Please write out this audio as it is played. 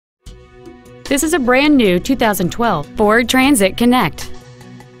This is a brand new 2012 Ford Transit Connect.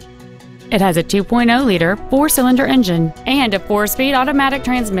 It has a 2.0-liter four-cylinder engine and a 4-speed automatic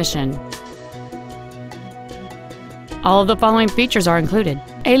transmission. All of the following features are included: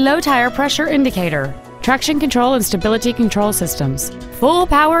 a low tire pressure indicator, traction control and stability control systems, full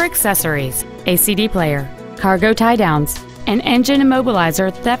power accessories, a CD player, cargo tie-downs, an engine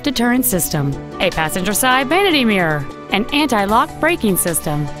immobilizer theft deterrent system, a passenger side vanity mirror, an anti-lock braking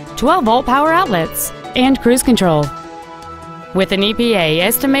system, 12-volt power outlets, and cruise control. With an EPA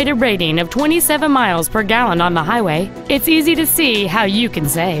estimated rating of 27 miles per gallon on the highway, it's easy to see how you can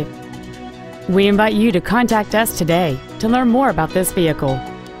save. We invite you to contact us today to learn more about this vehicle.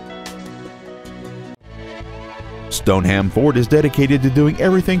 Stoneham Ford is dedicated to doing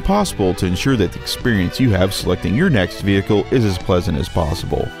everything possible to ensure that the experience you have selecting your next vehicle is as pleasant as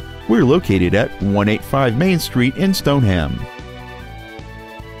possible. We're located at 185 Main Street in Stoneham.